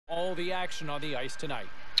All the action on the ice tonight.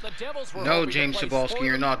 The Devils were no, James Cybulski,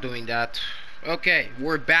 you're not doing that. Okay,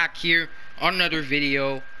 we're back here on another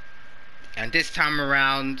video, and this time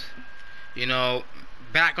around, you know,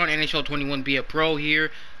 back on NHL 21 Be a Pro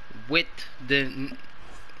here with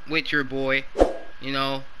your boy, you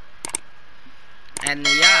know, and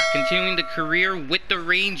yeah, continuing the career with the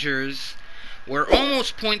Rangers. We're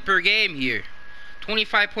almost point per game here,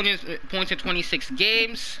 25 points in 26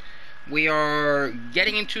 games. We are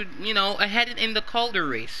getting into, you know, ahead in the Calder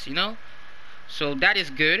race, you know, so that is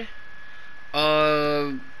good.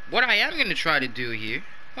 What I am gonna try to do here,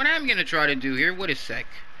 wait a sec,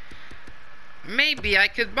 maybe I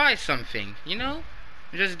could buy something, you know,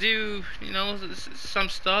 just do, you know, some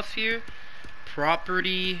stuff here.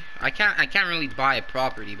 Property, I can't really buy a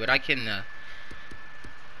property, but I can,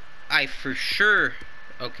 I for sure,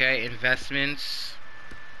 okay, investments,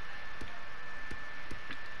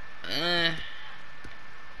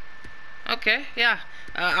 okay, yeah,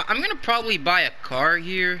 I'm gonna probably buy a car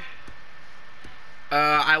here.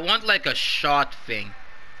 I want like a shot thing,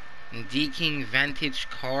 Deking vintage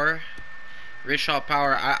car, Rishaw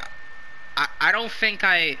power. I don't think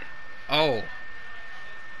oh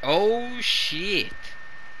shit,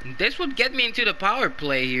 this would get me into the power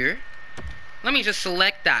play here. Let me just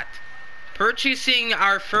select that, purchasing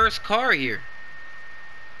our first car here,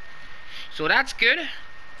 so that's good.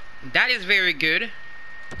 That is very good.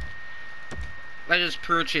 Let's just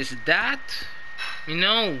purchase that, you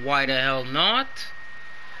know, why the hell not.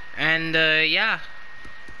 And yeah,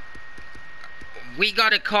 we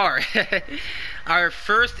got a car. Our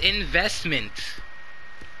first investment.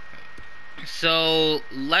 So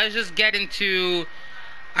let's just get into,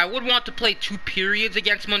 I would want to play 2 periods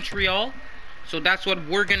against Montreal, so that's what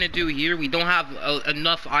we're gonna do here. We don't have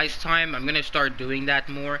enough ice time. I'm gonna start doing that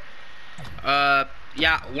more.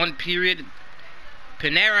 Yeah, 1 period,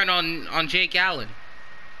 Panarin on Jake Allen.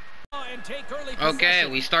 Okay,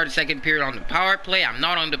 we started second period on the power play. I'm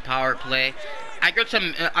not on the power play. I got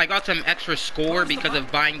some extra score because of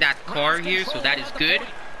buying that car here, so that is good.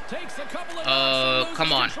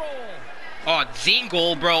 Come on. Oh,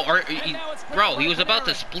 Zingle, bro. Bro, he was about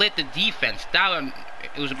to split the defense.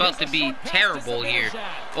 It was about to be terrible here.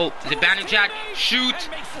 Oh, Zibanejad, shoot.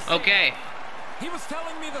 Okay. He was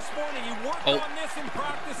telling me this morning he worked on this in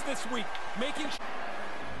practice this week, making.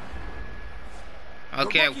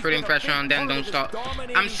 Okay, putting pressure on them, don't stop.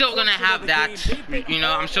 I'm still gonna have that, you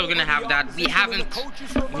know, I'm still gonna have that.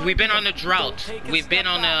 We've been on a drought. We've been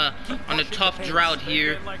on a tough drought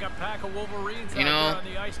here, you know.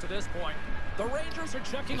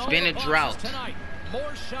 It's been a drought.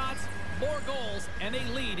 More shots, more goals, and a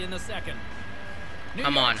lead in the second.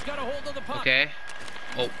 Come on. Okay.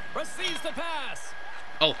 Oh.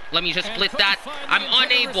 Oh, let me just split that. I'm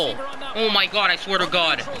unable. Oh my god, I swear to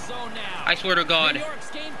God. I swear to God.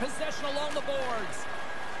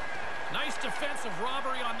 Nice defensive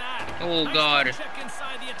robbery on that. Oh god.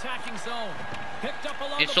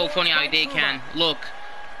 It's so funny how they can. Look.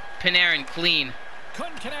 Panarin clean.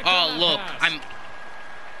 Oh, look.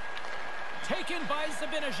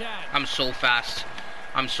 I'm so fast.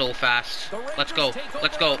 I'm so fast. Let's go.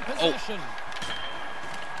 Let's go. Oh.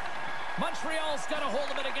 Montreal's got a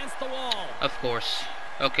hold of it against the wall. Of course.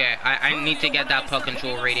 Okay, I need to get that puck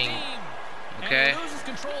control rating. Okay.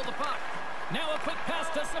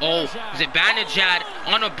 Oh, Zibanejad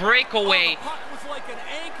on a breakaway.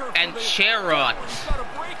 And Cherot.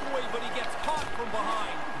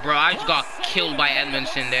 Bro, I just got killed by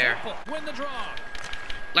Edmondson there.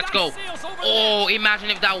 Let's go. Oh, imagine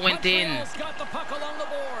if that went in.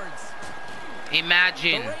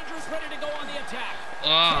 Imagine.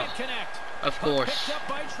 Oh, of course.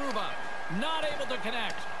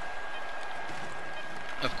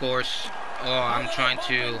 Of course. Oh, I'm trying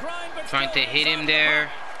to hit him there.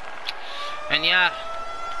 And yeah.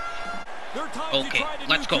 Okay,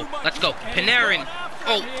 let's go. Let's go. Panarin.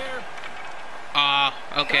 Oh.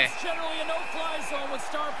 Okay.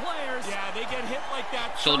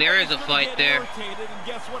 So there is a fight there.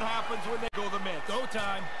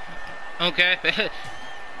 Okay.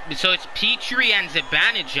 So it's Petrie and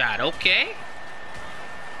Zibanejad, okay?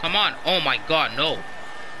 Come on. Oh my god, no.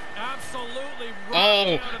 Absolutely.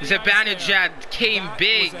 Oh, Zibanejad came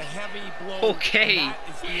big. Okay.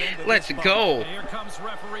 Let's go. Here comes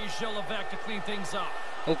referee Gilevec to clean things up.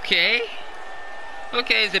 Okay.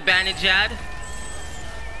 Okay, Zibanejad.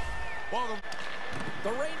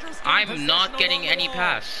 I'm not getting any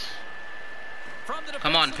pass.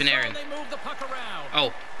 Come on, Panarin.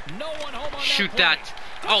 Oh. Shoot that.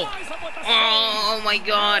 Oh. Oh my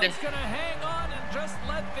god.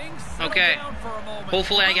 Okay.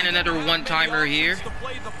 Hopefully I get another one-timer here. To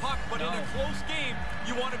play the puck, but in a close game,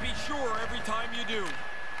 you want to be sure every time you do.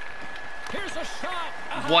 Here's a shot.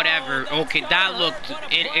 Whatever. Okay, that looked.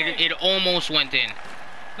 It almost went in.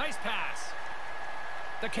 Nice pass.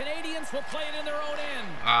 The Canadians will play it in their own end.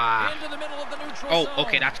 Into the middle of the neutral zone.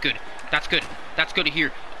 Okay, that's good. That's good. That's good to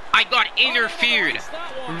hear. I got interfered.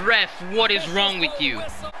 Ref, what is wrong with you?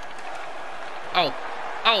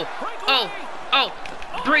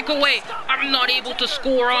 Breakaway. I'm not able to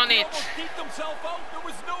score on it.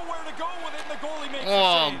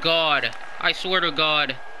 Oh, God. I swear to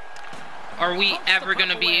God. Are we ever going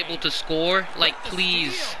to be able to score? Like,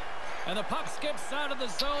 please. And the puck skips out of the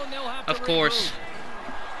zone. They'll have to of course.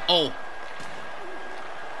 Oh.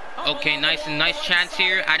 Okay, nice chance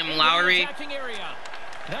here. Adam Lowry.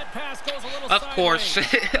 That pass goes a little of course.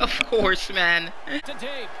 Of course, man.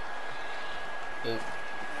 Oh.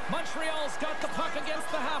 Montreal's got the puck against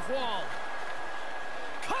the half wall.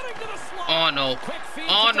 Cutting to the slot. Oh no.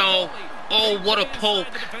 Oh no. Oh, what a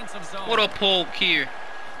poke. What a poke here.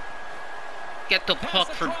 Get the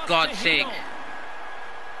puck for God's sake.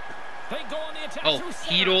 Oh,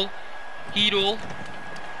 Heedle.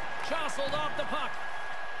 Jostled off the puck.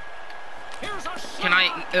 Can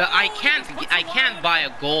I can't buy a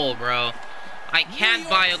goal, bro. I can't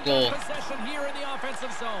buy a goal.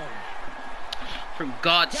 For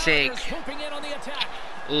God's sake.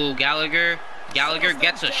 Ooh, Gallagher. Gallagher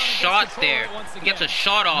gets a shot there. Gets a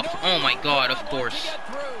shot off. Oh my God, of course.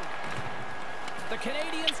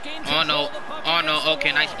 Oh no. Oh no.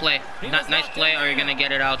 Okay, nice play. Nice play. Are you gonna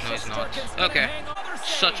get it out? No, he's not. Okay.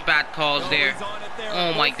 Such bad calls there.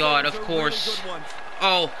 Oh my God, of course.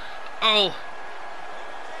 Oh.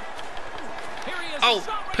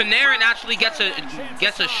 Panarin actually gets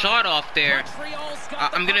a shot off there.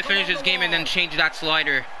 I'm gonna finish this game and then change that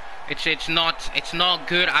slider. It's not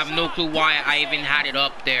good. I have no clue why I even had it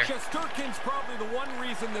up there. Shesterkin's probably the one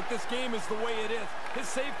reason that this game is the way it is. His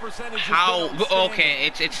save percentage. How? Okay,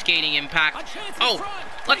 it's skating impact. Oh,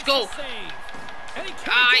 let's go.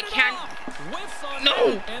 I can't.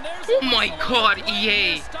 No. Oh my God,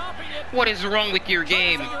 EA. What is wrong with your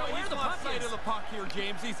game?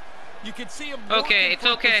 Okay, it's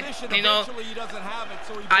okay. You know,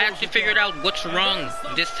 I actually figured out what's wrong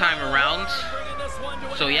this time around.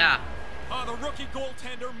 So yeah. The rookie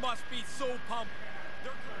goaltender must be so pumped.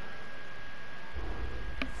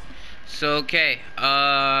 So okay,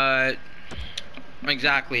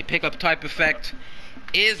 exactly. Pickup type effect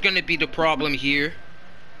is gonna be the problem here.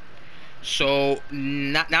 So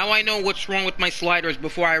now I know what's wrong with my sliders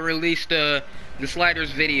before I release the sliders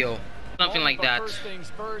video. Something like that.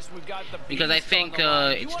 Because I think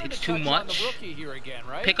it's too much.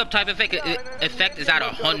 Pickup type effect is at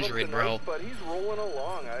 100, bro.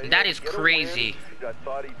 That is crazy.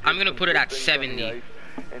 I'm gonna put it at 70.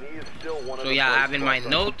 So yeah, I have in my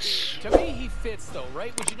notes. To me, he fits though,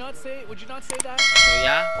 right? Would you not say that? So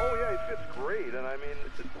yeah. Oh yeah, he fits great, and I mean,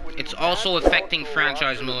 it's also affecting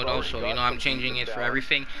franchise mode. Also, you know, I'm changing it for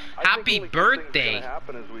everything. Happy birthday!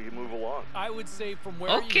 I would say from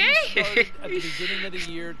where okay. you started at the beginning of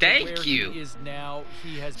the year to Thank where you. He is now,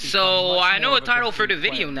 he has so I know a title for the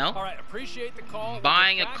video player. now. All right, appreciate the call.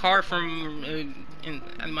 Buying a car from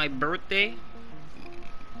on my birthday.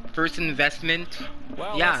 First investment.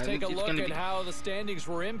 Well, yeah, let's take a look at how the standings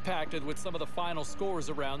were impacted with some of the final scores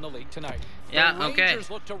around the league tonight. Yeah, the okay. Rangers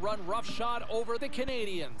look to run roughshod over the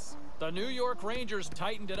Canadians. The New York Rangers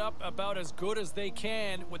tightened it up about as good as they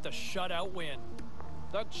can with the shutout win.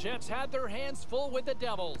 The Jets had their hands full with the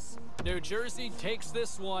Devils. New Jersey takes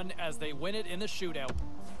this one as they win it in the shootout.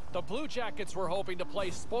 The Blue Jackets were hoping to play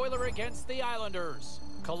spoiler against the Islanders.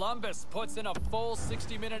 Columbus puts in a full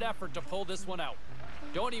 60-minute effort to pull this one out.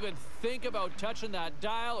 Don't even think about touching that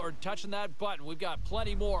dial or touching that button. We've got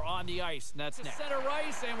plenty more on the ice, and that's next. Center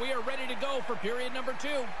ice, and we are ready to go for period number 2.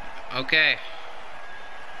 Okay.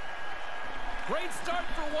 Great start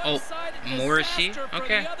for one side, Morrissey.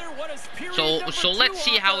 Okay. So let's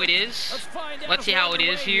see how it is. Let's see how it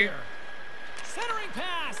is here. Centering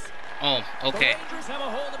pass. Oh, okay.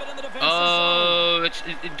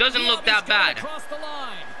 It doesn't look that bad.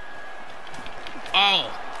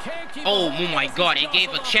 Oh my God, it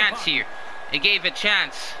gave a chance here. It gave a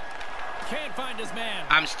chance. Can't find his man.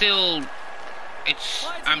 I'm still back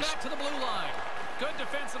to the blue line. Good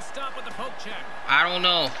defensive stop with the poke check. I don't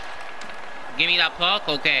know. Give me that puck.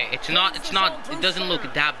 Okay, it doesn't look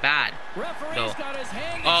that bad though.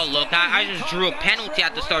 Oh look, I just drew a penalty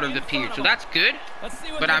at the start of the period, so that's good.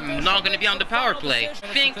 But I'm not gonna be on the power play. I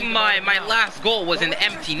think my last goal was an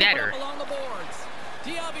empty netter.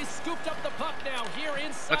 Diaby scooped up the puck now here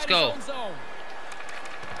inside. Let's go.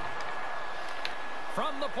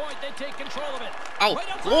 From the point, they take control of it. Oh,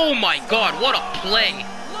 oh my God, what a play.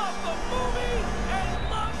 Love the movie and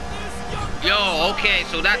love this young Yo, okay,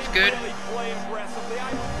 so that's good. Really play aggressively.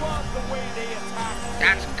 I love the way they attack.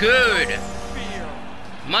 That's good. Fear.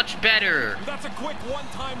 Much better. That's a quick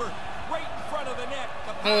one-timer right in front of the net.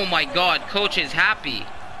 Oh my God, coach is happy.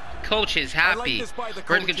 Coach is happy.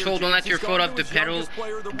 We're in control, don't let your foot off the pedal,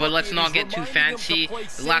 but let's not get too fancy.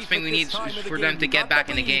 The last thing we need is for them to get back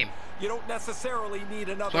in the game. You don't necessarily need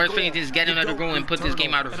another First thing is get another goal and put this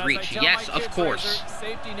game out of reach. Yes, of course.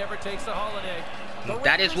 Safety never takes a holiday.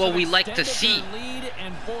 That is what we like to see.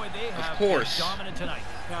 Of course. Dominant tonight.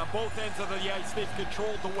 Now both ends of the ice, they've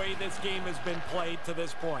controlled the way this game has been played to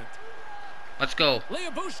this point. Let's go.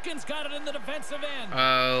 Bushkin's got it in the defensive end.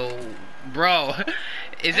 Oh, bro.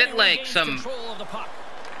 Is it like some...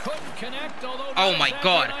 Connect, oh my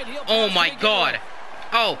God. Oh my God.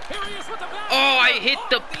 Oh. Oh, I hit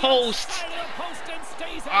the post.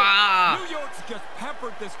 Ah. New York's just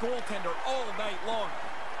peppered this goaltender all night long.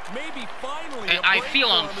 Maybe finally. And I feel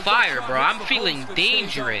on fire, bro. I'm feeling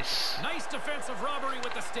dangerous. Nice defensive robbery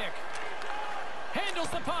with the stick. Handles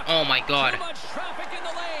the puck. Oh my God. Too much traffic in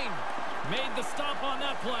the lane. Made the stop on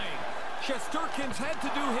that play. Shesterkin's had to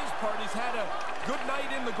do his part. He's had a good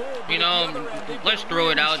night in the goal. You know, let's throw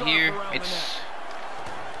it out here. It's...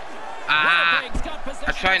 Ah,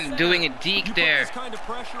 I'm trying doing a deke there. This kind of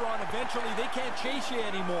pressure on, eventually they can't chase you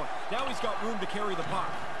anymore. Now he's got room to carry the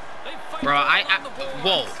puck. Bro,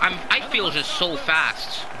 I feel just so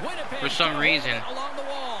fast for some reason.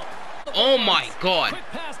 Oh my God.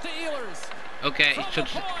 Okay,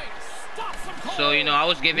 so you know, I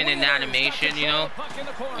was given an animation, you know.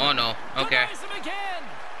 Oh no, okay.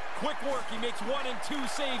 Quick work, he makes 1 and 2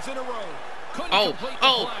 saves in a row. Oh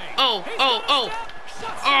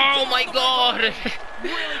my God.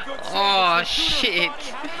 Oh shit.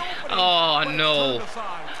 Oh no.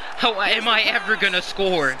 How am I ever gonna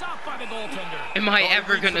score? Am I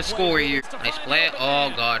ever gonna score here? Nice play.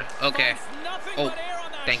 Oh God. Okay. Oh,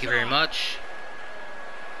 thank you very much.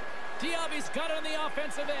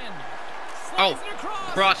 Oh,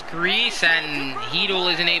 cross crease and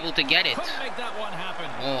Heedle isn't able to get it.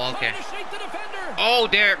 Oh, okay. Oh,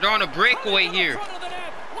 they're on a breakaway here.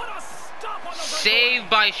 Saved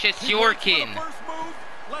by Shesterkin.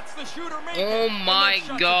 Oh my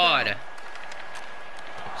God.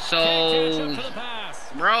 So,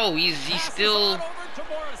 bro, he's still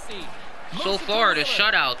so far the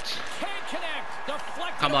shutout.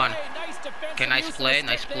 Come on. Okay, nice play,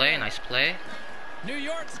 nice play, nice play. New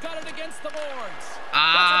York's got it against the boards.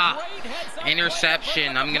 Ah,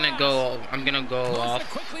 interception. I'm gonna go off.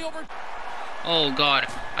 Oh God,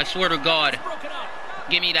 I swear to God.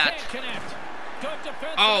 Give me that.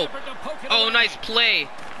 Oh, nice play.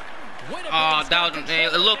 Oh, that was,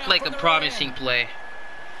 it looked like a promising play.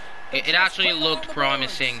 It actually looked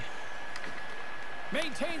promising,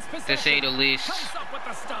 to say the least.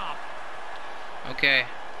 Okay.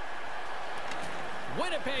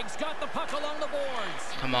 Winnipeg's got the puck along the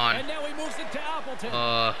boards. Come on. And now he moves it to Appleton.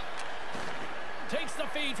 Takes the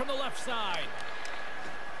feed from the left side.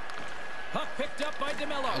 Puck picked up by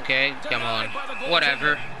DeMello. Okay, come on.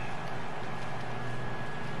 Whatever.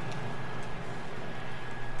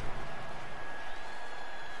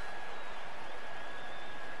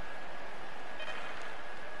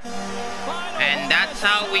 And that's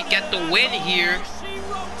how we get the win here.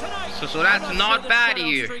 So that's not bad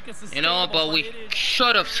here, you know, but we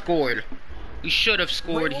should have scored. We should have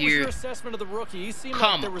scored here. What was your assessment of the rookie? He seemed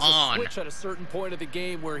like there was a switch at a certain point of the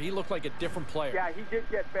game where he looked like a different player. Yeah, he did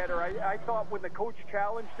get better. I thought when the coach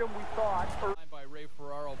challenged him, we thought... By Ray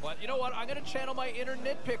Ferraro, but you know what? I'm going to channel my inner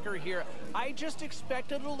nitpicker here. I just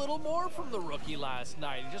expected a little more from the rookie last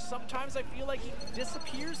night. Just sometimes I feel like he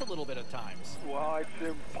disappears a little bit at times. Well, it's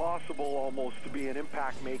impossible almost to be an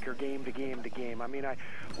impact maker game to game to game. I mean,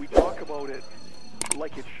 we talk about it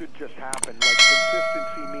like it should just happen. Like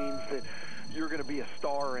consistency means that you're going to be a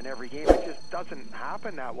star in every game. It just doesn't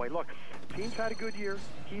happen that way. Look, team's had a good year.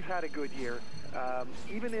 He's had a good year.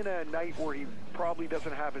 Even in a night where he probably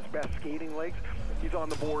doesn't have his best skating legs, he's on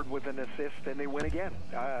the board with an assist and they win again.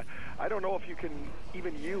 I don't know if you can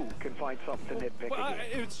find something to nitpick again.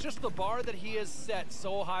 It's just the bar that he has set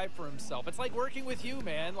so high for himself. It's like working with you,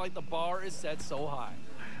 man. Like the bar is set so high.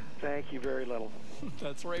 Thank you very little.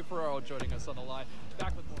 That's Ray Ferraro joining us on the line.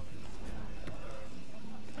 Back with more.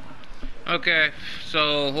 Okay,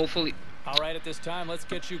 so hopefully... All right, at this time, let's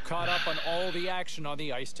get you caught up on all the action on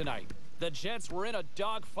the ice tonight. The Jets were in a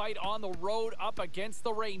dogfight on the road up against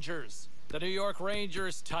the Rangers. The New York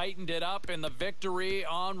Rangers tightened it up in the victory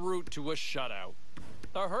en route to a shutout.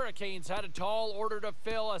 The Hurricanes had a tall order to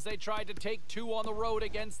fill as they tried to take 2 on the road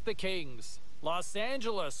against the Kings. Los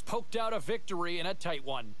Angeles poked out a victory in a tight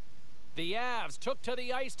one. The Avs took to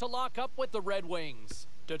the ice to lock up with the Red Wings.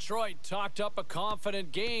 Detroit talked up a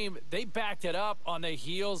confident game. They backed it up on the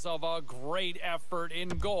heels of a great effort in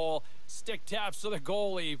goal. Stick taps to the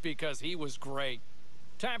goalie because he was great.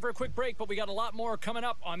 Time for a quick break, but we got a lot more coming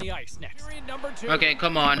up on the ice next. Period number 2. Okay,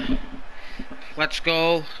 come on. Let's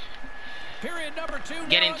go. Period number 2.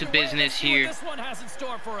 Get into business here. This one has in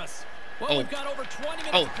store for us. Well, Oh. we've got over 20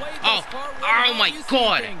 minutes played Oh. thus far. Oh my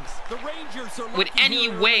God. The Rangers are With lucky any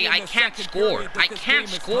here way, early in I the can't second score. period that I this can't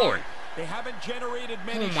game is score. tied. They haven't generated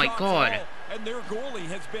many Oh my shots God. at all, and their goalie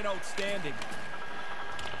has been outstanding.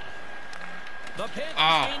 The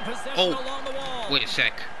Panthers gain possession Oh. along the wall. Wait a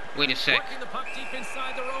sec. Wait a sec. Working the puck deep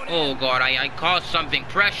inside their own Oh end. God, I caused something.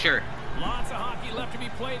 Pressure. Lots of hockey left to be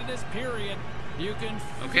played in this period. You can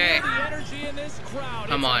Okay. feel the energy in this crowd.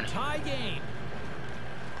 Come It's on. a tie game.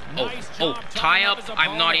 Oh, Nice oh, job tie tying up. his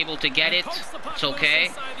I'm not opponent. able to get And it. pokes the puck It's loose okay.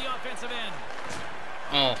 inside the offensive end.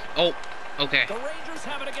 Oh, okay. The Rangers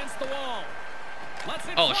have it against the wall. Let's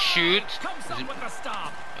it Oh, fly. shoot. Comes up with the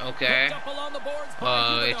stop. Okay. Picked up along the boards by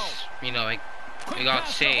Huberdeau. It's, you know, like, Quick we got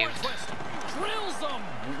pass to saved. Hornquist. Drills them.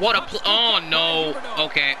 What a Puck pl- scooped oh, up by no. Huberdeau.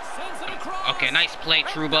 Okay. Sends it across. Okay, nice play, And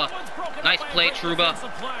Trouba. that one's broken Nice up by a play, great Trouba.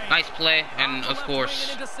 defensive play. Nice play, and Off the of left course,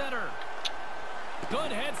 wing and into center.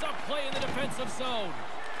 Good heads-up play in the defensive zone.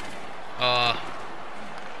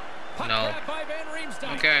 Puck no. grabbed by Van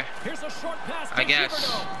Riemsdyk. Okay. Here's a short pass to I guess.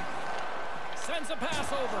 Huberdeau. Sends a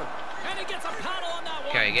pass over, and he gets a paddle on that one.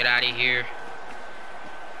 Okay, get out of here.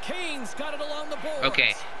 Kane's got it along the boards.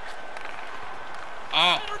 Okay.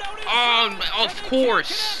 Centered out inside, Oh, and of they course.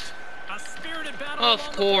 can't connect. A spirited battle Of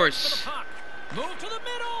along course. the boards for the puck. Move to the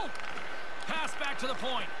middle. Pass back to the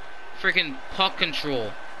point. Freaking puck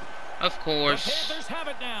control. Of The course. Panthers have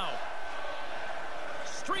it now.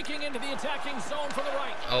 Streaking into the attacking zone from the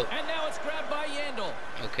right. Oh. And now it's grabbed by Yandel.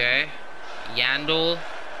 Okay. Yandel.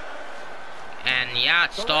 And yeah,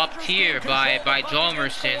 it's The stopped Rangers here gain by control of the puck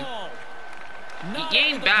against the Jalmerson. wall. Not He able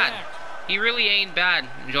ain't to bad. connect. He really ain't bad,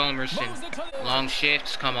 Moves Jalmerson. it to the Long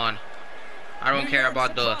shifts, come on. I don't New care York's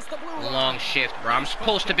about the across the blue line. long shift, bro. I'm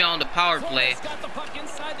supposed to be on the power play. Florida's got the puck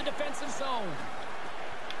inside the defensive zone.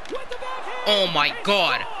 With the backhand. Oh my He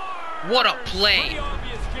God. scores! What a Pretty play.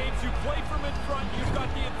 obvious, James. You play from in front. You've got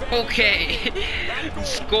the advantage. Okay. That goal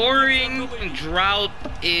Scoring gives them the lead. drought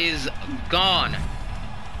is gone.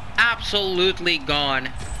 Absolutely gone.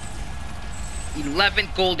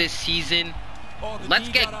 11th goal this season. Oh, the Let's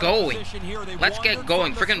D get got out of going. position here. They Let's get wandered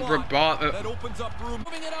going. from the Freaking slot. That opens up room.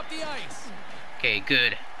 Moving it up the ice. Okay,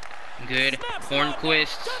 good. Good. Snaps it on net.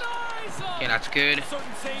 Hornquist. Denies him. Okay, that's good. Certain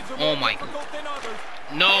saves are Oh more my- difficult than others.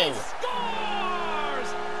 No.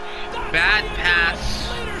 Scores! That's Bad the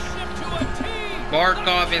pass. leadership to a team.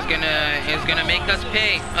 Barkov is gonna make us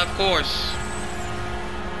pay, of course.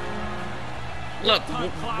 Look,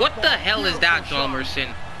 what the hell is that,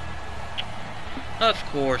 Jalmerson? Of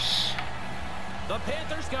course. The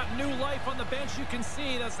Panthers got new life on the bench. You can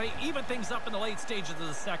see as they even things up in the late stages of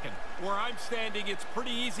the second. Where I'm standing, it's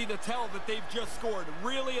pretty easy to tell that they've just scored.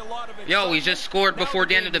 Really a lot of it. Yo, we just scored before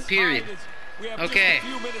the end of the period. Okay.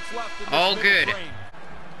 All good.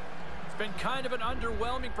 It's been kind of an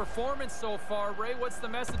underwhelming performance so far. Ray, what's the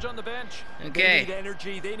message on the bench? They need Okay.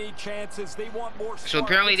 energy, they need chances, they want more So spark.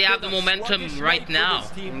 apparently It's they have been the a momentum sluggish right night for now. this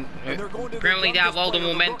team, and they're going to Apparently they their have all the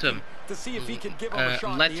youngest player, momentum. rookie, to see if he can give them a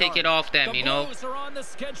shot in Let's the take it arm. off them, The you know. Blues are on the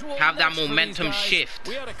schedule Have that next for these momentum guys. shift.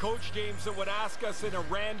 We had a coach, James, that would ask us in a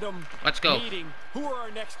random Let's go. meeting, who are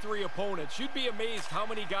our next 3 opponents? You'd be amazed how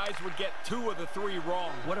many guys would get 2 of the 3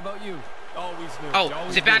 wrong. What about you? Always knew. Oh,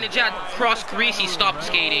 Always knew. Zibanejad cross crease, he stopped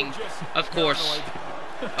skating. Of course.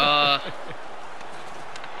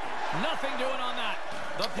 Nothing doing on that.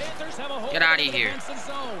 The Panthers have a hold Get outta of the here. defensive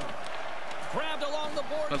zone. Grabbed along the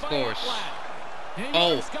board Of by course. Ekblad. New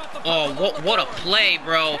Oh, York's got the puck oh, along the what a boards. play,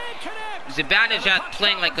 bro. Can't connect. Zibanejad And the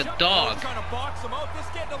playing puck's like a out. dog. Trying to box him out. This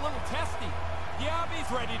getting a little testy.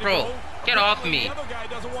 Diaby's ready to Bro, go. get off Apparently me. The other guy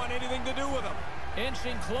doesn't want anything to do with him.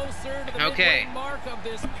 Inching closer to the Okay. midway mark of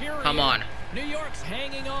this period. Come on. New York's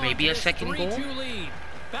hanging on Maybe to a this second 3-2 goal? lead.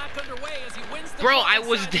 Back underway as he wins the Bro, puck I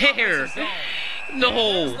was inside the there. offensive zone. No. And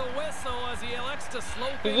there's the whistle as he elects to slow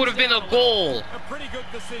It things would have been down a little. goal. A pretty good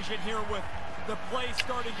decision here with the play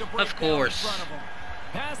starting to break Of down in course. front of him.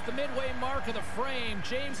 Past the midway mark of the frame,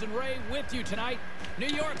 James and Ray with you tonight. New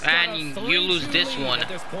York's got And a you lose 3-2 this lead one. at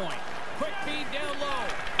this point. Quick feed down low.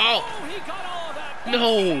 Oh. He got all of that.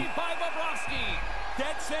 No. Save by Bobrovsky.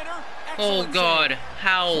 Dead center. Oh Excellent God, save.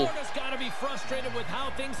 how? Florida's got to be frustrated with how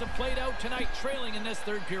things have played out tonight, trailing in this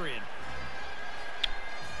third period.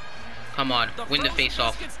 Come on, win the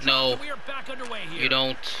face-off. No, We are back underway here. you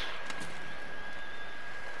don't.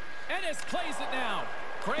 Ennis plays it now.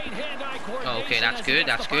 Great hand-eye coordination. Oh, okay, that's as he good.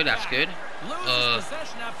 gets That's the good. puck That's back. good. Loses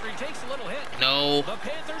possession after he takes a little hit. No, The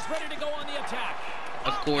Panthers ready to go on the attack.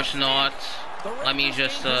 of course not. The Let me Rangers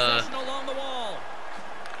just, gain possession along the wall.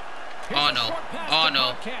 Here's Oh, a no. short pass Oh, to no.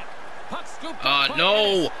 Bobcat. Puck scooped up by No.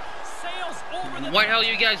 Ennis. Sails over the Why the net. hell are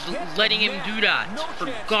you guys letting him do that? No For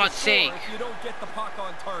chance to God's score sake. if you don't get the puck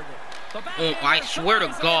on target. The Oh, backhander I swear to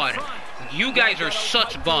drives it in God. front. You guys are Get out such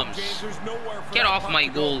tight to him, bums. James. There's nowhere for Get that off puck my to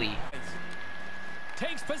go. goalie.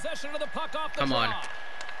 Takes possession of the puck off the Come on. draw.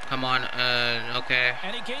 Come on, okay.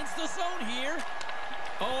 And he gains the zone here.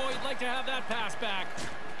 Oh, he'd like to have that pass back.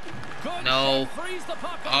 Good No. check, frees the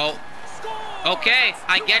puck up. Oh, Scores! okay.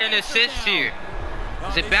 I Two get an minutes assist down. here. Now,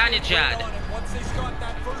 It's they advantage stayed right ad. on it. Once they got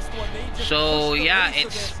that first one, they just So pushed the yeah, pace of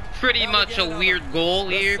it's this. pretty Now much they a get another. weird goal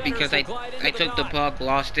The here centers because will glide into I the took the dot. puck,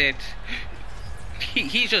 lost it.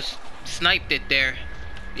 He just sniped it there.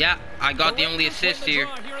 Yeah, I got the only Rangers win assist the here.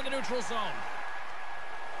 draw here in the neutral zone.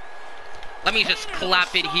 Let me just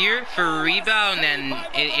clap it here for a rebound, and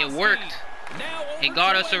it worked. Now over It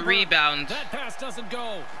got to us a Weber. rebound. That pass doesn't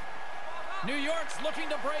go. New York's looking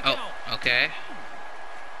to break Oh, out. okay.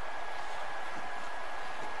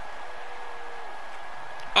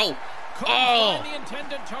 Oh, Couldn't oh, find the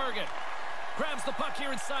intended target. Grabs the puck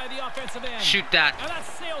here inside the offensive end. shoot that. And that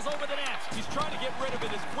sails over the net. He's trying to get rid of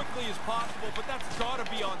it as quickly as possible, but that's got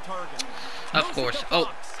to be on target. Of Moves course. it to Oh,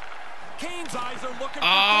 Fox. Kane's eyes are looking for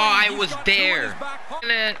I goal. He's was got two in his there. back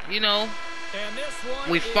pocket. You know, And this one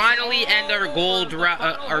we is finally all end our over goal as the drought.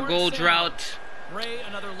 final Our horn goal sounds. drought. Ray,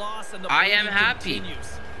 another loss, and the I am bleeding happy. continues.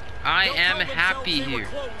 I They'll am tell themselves happy they were here.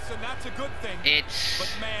 close, and that's a good thing. It's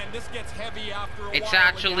But man, this gets heavy after a while. it's and you have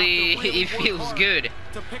actually to really it work feels hard good.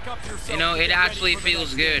 to pick up yourself You know, and it get ready actually for the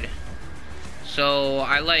feels next good. game. So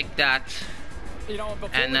I like that. You know, before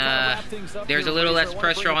And we kinda wrap things up there's here, a little Razor, less I wanna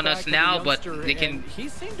pressure bring it on back us to the now, but youngster, they can. and he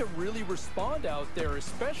seemed to really respond out there,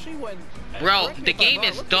 especially when. Bro, correct me the if I'm game wrong,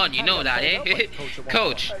 is looked done. like You he know kinda that, played up eh? like Coach at one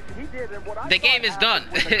Coach, point. He did, and what I the thought game is done.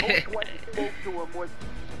 happened when the coach went and spoke to him was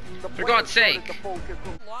the For players God's started sake. to focus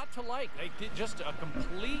on- A lot to like. They did just a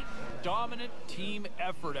complete dominant team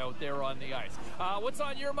effort out there on the ice. What's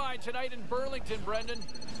on your mind tonight in Burlington, Brendan?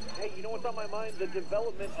 Hey, you know what's on my mind? The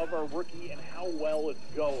development of our rookie and how well it's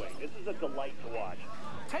going. This is a delight to watch.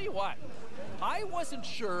 Tell you what, I wasn't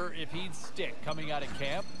sure if he'd stick coming out of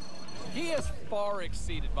camp. He has far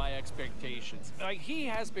exceeded my expectations. He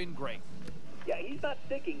has been great. Yeah, he's not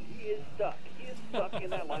sticking. He is stuck. He is stuck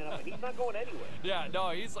in that lineup, and he's not going anywhere. Yeah, no,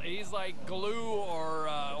 he's like glue or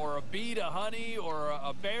a bee to honey or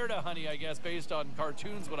a bear to honey, I guess, based on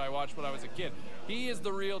cartoons when I watched when I was a kid. He is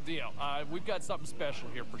the real deal. We've got something special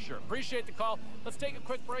here for sure. Appreciate the call. Let's take a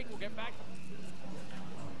quick break. We'll get back.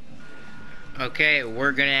 Okay,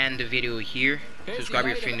 we're gonna end the video here. Subscribe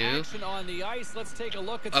if you're new. Action on the ice. Let's take a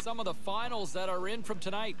look at some of the finals that are in from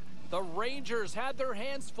tonight. The Rangers had their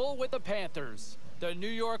hands full with the Panthers. The New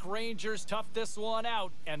York Rangers toughed this one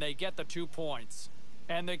out, and they get the 2 points.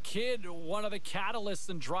 And the kid, one of the catalysts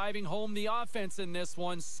in driving home the offense in this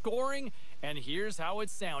one, scoring, and here's how it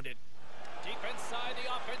sounded. Deep inside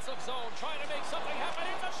the offensive zone, trying to make something happen.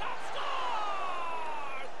 It's a shot.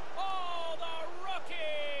 Score! Oh, the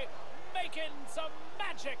rookie making some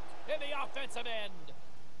magic in the offensive end.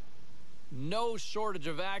 No shortage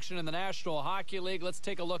of action in the National Hockey League. Let's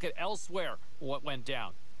take a look at elsewhere what went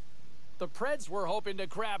down. The Preds were hoping to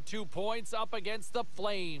grab 2 points up against the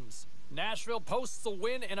Flames. Nashville posts a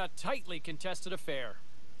win in a tightly contested affair.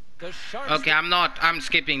 The Sharks. Okay, I'm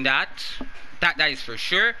skipping that. That is for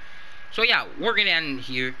sure. So yeah, we're gonna end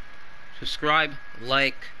here. Subscribe,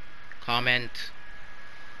 like, comment,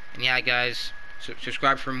 and yeah, guys,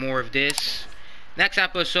 subscribe for more of this. Next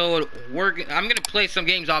episode, I'm gonna play some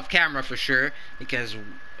games off camera for sure because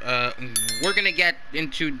we're gonna get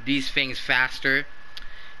into these things faster.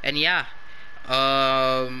 And yeah,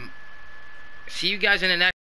 see you guys in the next